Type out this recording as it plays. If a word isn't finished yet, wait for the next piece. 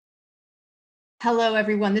Hello,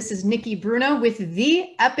 everyone. This is Nikki Bruno with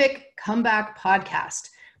the Epic Comeback Podcast,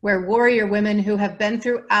 where warrior women who have been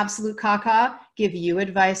through absolute caca give you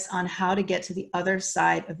advice on how to get to the other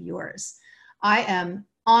side of yours. I am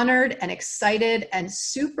honored and excited and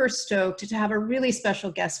super stoked to have a really special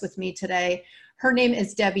guest with me today. Her name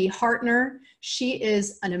is Debbie Hartner. She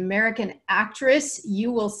is an American actress.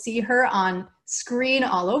 You will see her on screen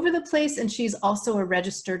all over the place, and she's also a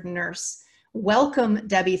registered nurse. Welcome,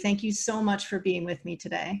 Debbie. Thank you so much for being with me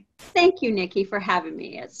today. Thank you, Nikki, for having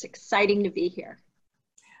me. It's exciting to be here.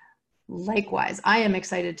 Likewise, I am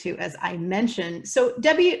excited too, as I mentioned. So,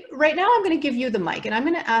 Debbie, right now I'm going to give you the mic and I'm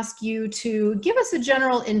going to ask you to give us a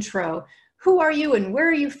general intro. Who are you and where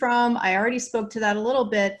are you from? I already spoke to that a little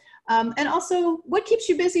bit. And also, what keeps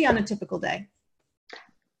you busy on a typical day?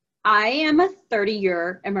 I am a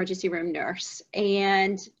 30-year emergency room nurse,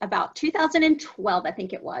 and about 2012, I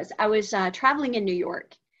think it was, I was traveling in New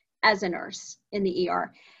York as a nurse in the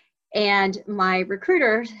ER, and my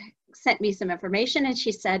recruiter sent me some information, and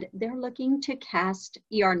she said, they're looking to cast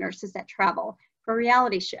ER nurses that travel for a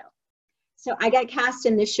reality show. So I got cast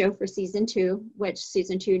in this show for season 2, which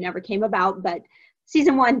season 2 never came about, but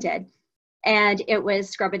season 1 did. And it was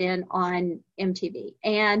Scrub It In on MTV.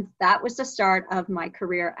 And that was the start of my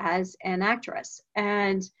career as an actress.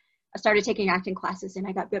 And I started taking acting classes and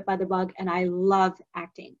I got bit by the bug and I love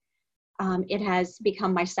acting. It has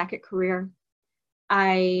become my second career.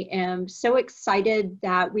 I am so excited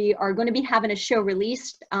that we are going to be having a show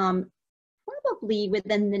released probably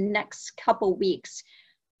within the next couple weeks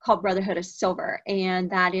called Brotherhood of Silver. And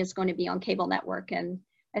that is going to be on cable network. And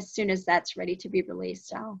as soon as that's ready to be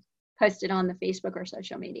released, I'll post it on the Facebook or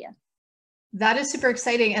social media. That is super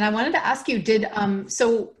exciting. And I wanted to ask you,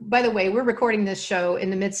 so by the way, we're recording this show in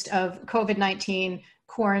the midst of COVID-19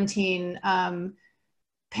 quarantine,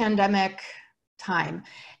 pandemic time.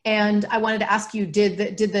 And I wanted to ask you, did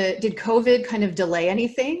COVID kind of delay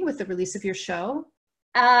anything with the release of your show?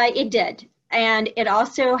 It did. And it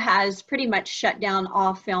also has pretty much shut down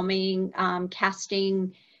all filming,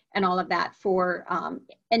 casting, and all of that for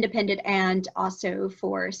independent and also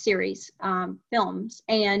for series films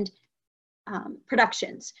and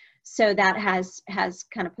productions. So that has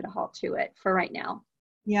kind of put a halt to it for right now.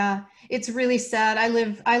 Yeah, it's really sad. I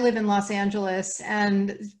live in Los Angeles,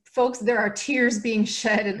 and folks, there are tears being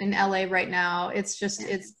shed in LA right now. It's just,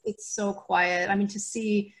 it's so quiet. I mean, to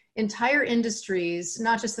see entire industries,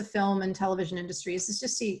 not just the film and television industries, it's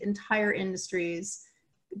just see entire industries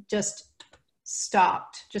just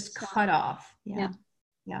stopped, just cut off. Yeah.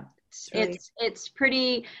 It's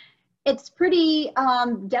pretty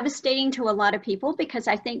devastating to a lot of people, because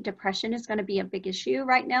I think depression is going to be a big issue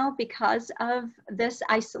right now because of this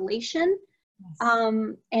isolation.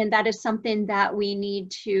 Yes. And that is something that we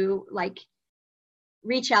need to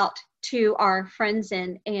reach out to our friends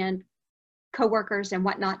and coworkers and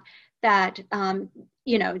whatnot, that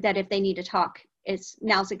that if they need to talk,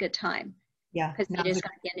 now's a good time. Yeah, because it is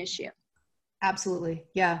going to be an issue. Absolutely.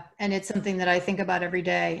 Yeah. And it's something that I think about every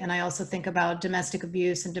day. And I also think about domestic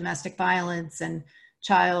abuse and domestic violence and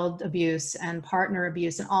child abuse and partner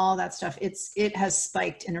abuse and all that stuff. It has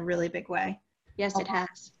spiked in a really big way. Yes, it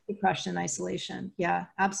has. Depression, isolation. Yeah,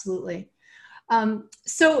 absolutely.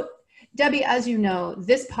 So Debbie, as you know,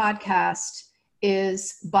 this podcast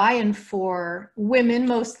is by and for women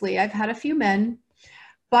mostly. I've had a few men.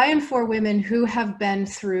 By and for women who have been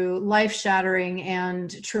through life-shattering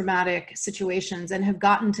and traumatic situations and have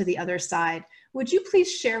gotten to the other side. Would you please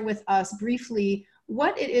share with us briefly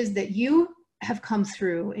what it is that you have come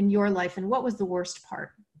through in your life and what was the worst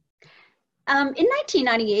part? In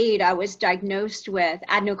 1998, I was diagnosed with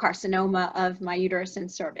adenocarcinoma of my uterus and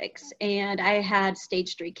cervix, and I had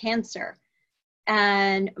stage 3 cancer.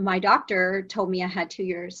 And my doctor told me I had 2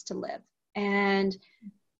 years to live. And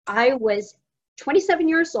I was 27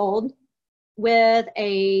 years old with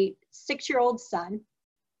a 6-year-old son,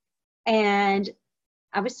 and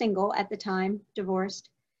I was single at the time, divorced.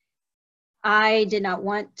 I did not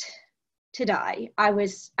want to die. I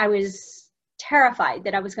was terrified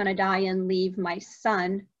that I was going to die and leave my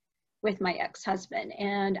son with my ex-husband,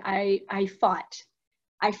 and I fought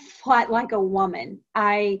like a woman.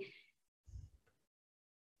 I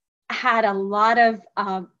had a lot of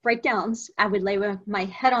breakdowns. I would lay with my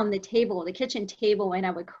head on the table, the kitchen table, and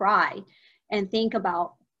I would cry and think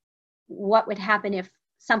about what would happen if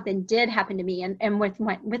something did happen to me, and with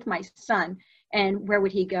my son, and where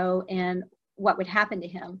would he go and what would happen to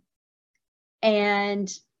him. And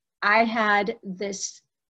I had this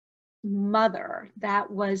mother that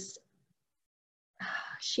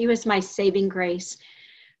she was my saving grace.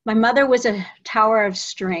 My mother was a tower of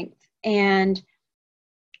strength, and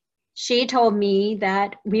She told me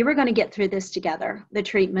that we were going to get through this together, the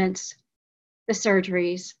treatments, the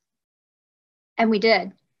surgeries, and we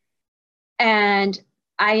did. And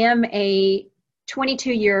I am a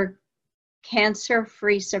 22-year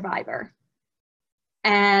cancer-free survivor.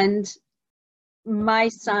 And my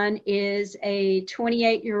son is a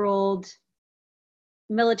 28-year-old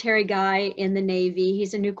military guy in the Navy.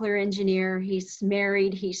 He's a nuclear engineer. He's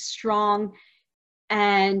married. He's strong.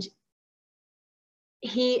 And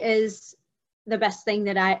he is the best thing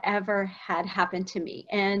that I ever had happen to me.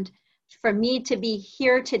 And for me to be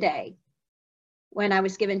here today, when I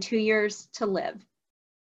was given 2 years to live,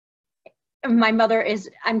 my mother is,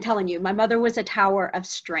 I'm telling you, my mother was a tower of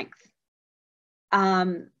strength.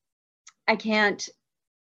 I can't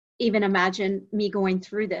even imagine me going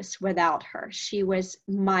through this without her. She was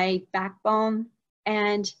my backbone,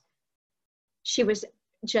 and she was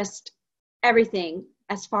just everything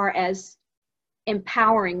as far as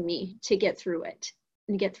empowering me to get through it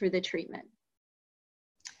and get through the treatment.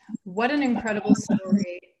 What an incredible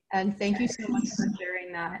story. And thank you so much for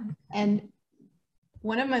sharing that. And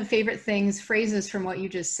one of my favorite phrases from what you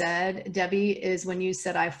just said, Debbie, is when you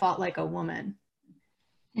said, I fought like a woman.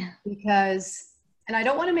 Yeah. Because, and I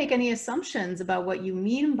don't want to make any assumptions about what you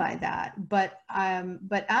mean by that, but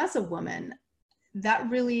as a woman, that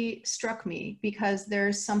really struck me, because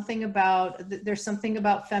there's something about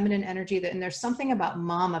feminine energy, and there's something about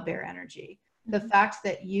mama bear energy. The fact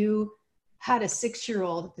that you had a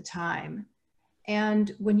 6-year-old at the time,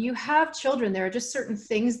 and when you have children, there are just certain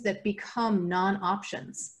things that become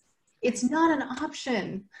non-options. It's not an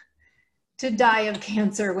option to die of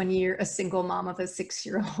cancer when you're a single mom of a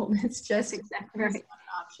 6-year-old. It's just exactly right. Not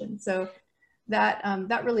an option. So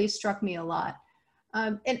that really struck me a lot.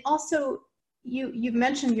 And also, you've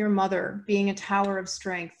mentioned your mother being a tower of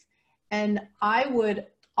strength, and I would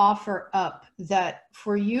offer up that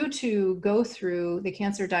for you to go through the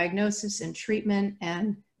cancer diagnosis and treatment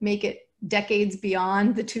and make it decades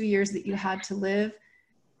beyond the 2 years that you had to live,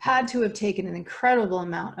 had to have taken an incredible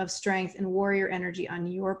amount of strength and warrior energy on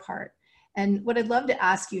your part. And what I'd love to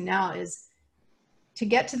ask you now is to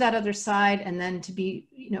get to that other side, and then to be,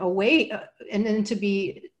 away, and then to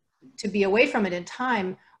be away from it in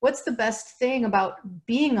time. What's the best thing about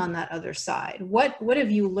being on that other side? What have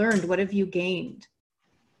you learned? What have you gained?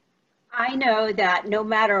 I know that no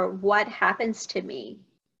matter what happens to me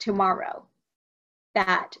tomorrow,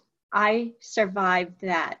 that I survived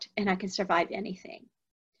that, and I can survive anything.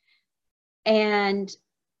 And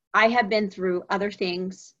I have been through other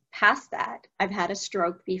things past that. I've had a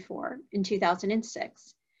stroke before in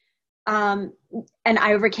 2006. And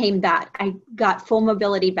I overcame that. I got full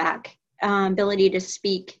mobility back, ability to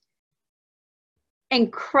speak,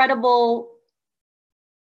 incredible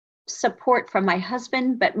support from my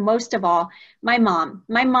husband, but most of all, my mom.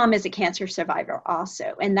 My mom is a cancer survivor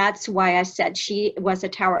also. And that's why I said she was a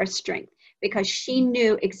tower of strength, because she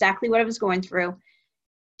knew exactly what I was going through.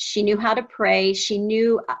 She knew how to pray. She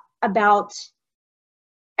knew about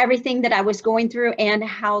everything that I was going through and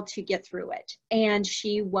how to get through it. And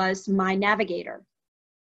she was my navigator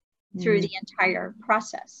through the entire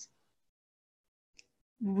process.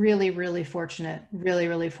 Really, really fortunate. Really,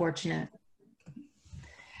 really fortunate.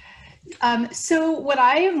 So what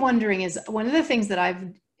I am wondering is, one of the things that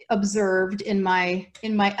I've observed in my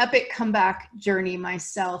epic comeback journey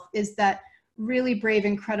myself is that really brave,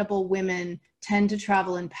 incredible women tend to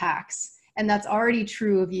travel in packs. And that's already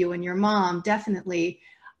true of you and your mom, definitely.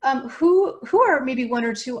 Who are maybe one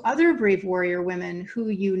or two other brave warrior women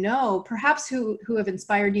who perhaps who have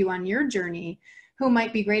inspired you on your journey, who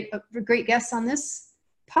might be great guests on this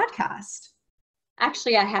podcast?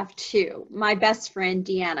 Actually, I have two. My best friend,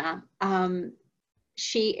 Deanna,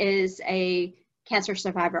 she is a cancer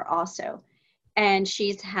survivor also, and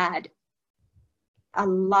she's had a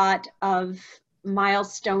lot of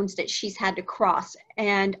milestones that she's had to cross.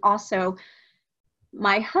 And also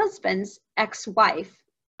my husband's ex-wife,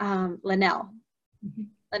 Linnell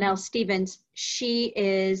Stevens, she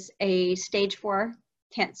is a stage 4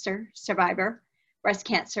 cancer survivor, breast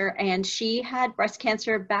cancer, and she had breast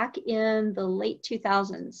cancer back in the late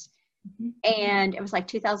 2000s. And it was like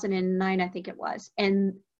 2009, I think it was.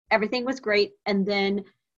 And everything was great. And then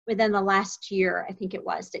within the last year, I think it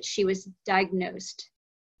was, that she was diagnosed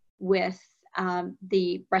with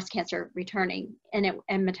the breast cancer returning and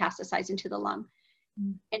metastasizing to the lung.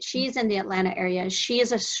 And she's in the Atlanta area. She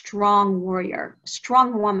is a strong warrior,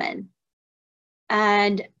 strong woman.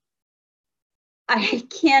 And I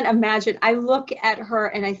can't imagine. I look at her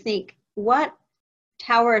and I think, what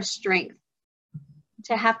tower of strength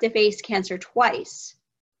to have to face cancer twice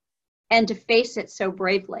and to face it so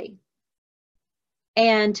bravely.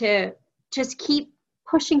 and to just keep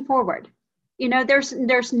pushing forward. You know,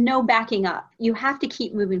 there's no backing up. You have to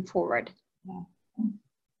keep moving forward. Yeah.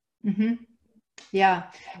 Mm-hmm. Yeah.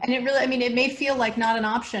 And it really, I mean, it may feel like not an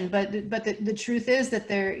option, but the truth is that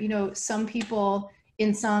there, you know, some people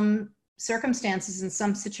in some circumstances, in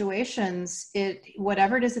some situations,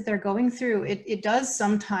 whatever it is that they're going through, it does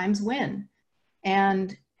sometimes win.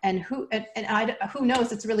 And who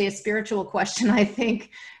knows? It's really a spiritual question, I think,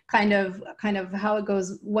 kind of how it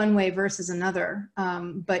goes one way versus another.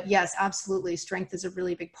 But yes, absolutely, strength is a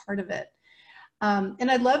really big part of it.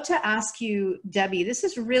 And I'd love to ask you, Debbie, this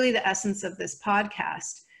is really the essence of this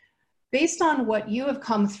podcast. Based on what you have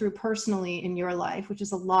come through personally in your life, which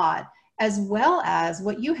is a lot, as well as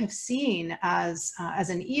what you have seen as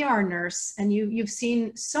an ER nurse, and you've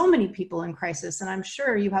seen so many people in crisis, and I'm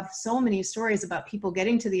sure you have so many stories about people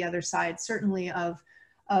getting to the other side, certainly of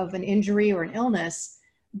an injury or an illness.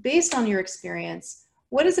 Based on your experience,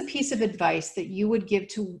 what is a piece of advice that you would give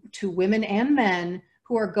to women and men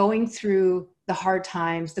who are going through the hard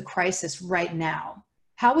times, the crisis right now?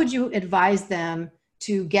 How would you advise them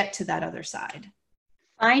to get to that other side?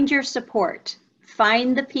 Find your support.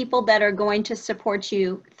 Find the people that are going to support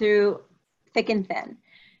you through thick and thin.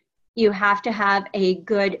 You have to have a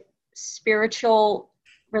good spiritual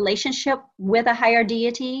relationship with a higher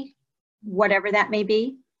deity, whatever that may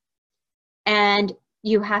be. And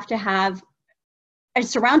you have to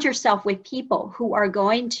surround yourself with people who are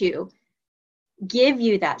going to give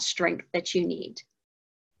you that strength that you need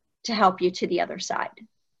to help you to the other side,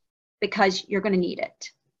 because you're going to need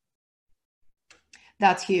it.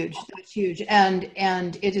 That's huge. That's huge. And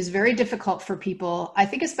it is very difficult for people. I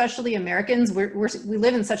think especially Americans, we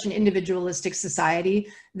live in such an individualistic society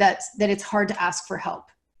that it's hard to ask for help.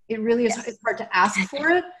 It really is. Yes. It's hard to ask for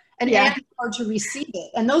it and it's hard to receive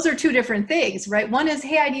it. And those are two different things, right? One is,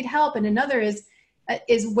 hey, I need help. And another is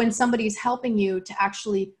when somebody's helping you to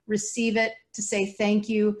actually receive it, to say thank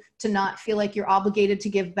you, to not feel like you're obligated to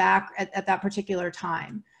give back at that particular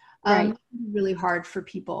time. Right. Really hard for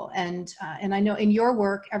people. And I know in your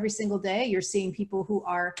work every single day, you're seeing people who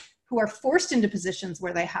are forced into positions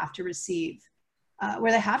where they have to receive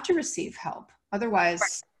help.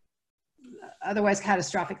 Otherwise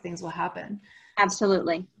catastrophic things will happen.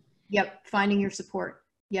 Absolutely. Yep. Finding your support.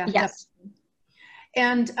 Yeah. Yes. Definitely.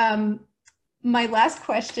 And my last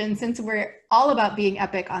question, since we're all about being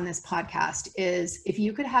epic on this podcast, is if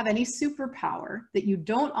you could have any superpower that you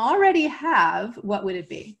don't already have, what would it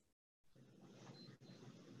be?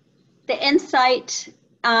 The insight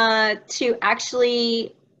to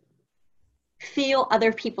actually feel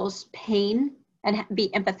other people's pain and be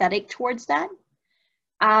empathetic towards that.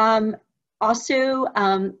 Also,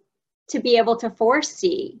 to be able to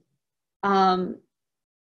foresee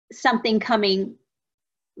something coming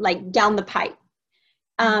like down the pipe,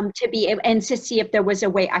 to be able and to see if there was a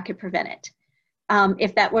way I could prevent it.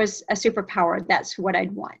 If that was a superpower, that's what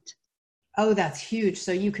I'd want. Oh, that's huge.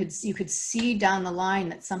 So you could see down the line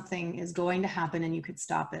that something is going to happen and you could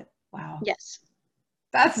stop it. Wow. Yes.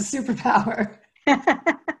 That's a superpower.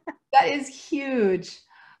 That is huge.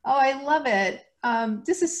 Oh, I love it.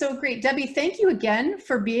 This is so great. Debbie, thank you again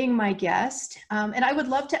for being my guest. And I would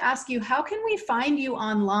love to ask you, how can we find you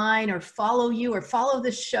online or follow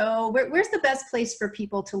the show? Where's the best place for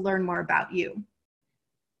people to learn more about you?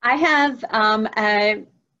 I have a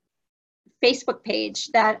Facebook page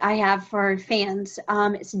that I have for fans.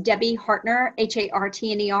 It's Debbie Hartner,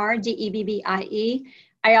 Hartner, Debbie.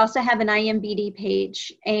 I also have an IMBD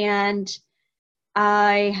page, and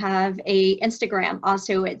I have a Instagram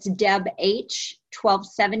also. It's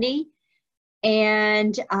DebH1270,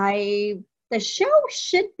 and the show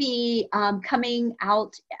should be coming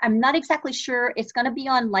out. I'm not exactly sure. It's going to be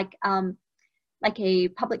on like a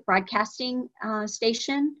public broadcasting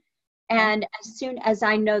station. And as soon as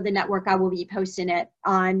I know the network, I will be posting it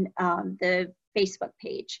on the Facebook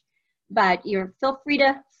page. But feel free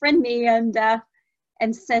to friend me and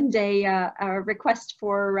send a request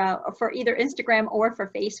for either Instagram or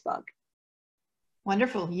for Facebook.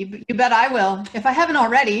 Wonderful. You bet I will, if I haven't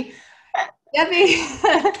already. Debbie,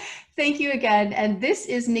 thank you again. And this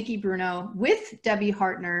is Nikki Bruno with Debbie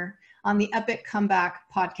Hartner on the Epic Comeback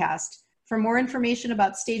podcast. For more information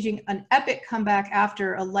about staging an epic comeback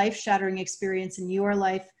after a life-shattering experience in your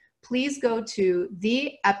life, please go to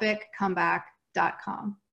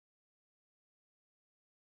theepiccomeback.com.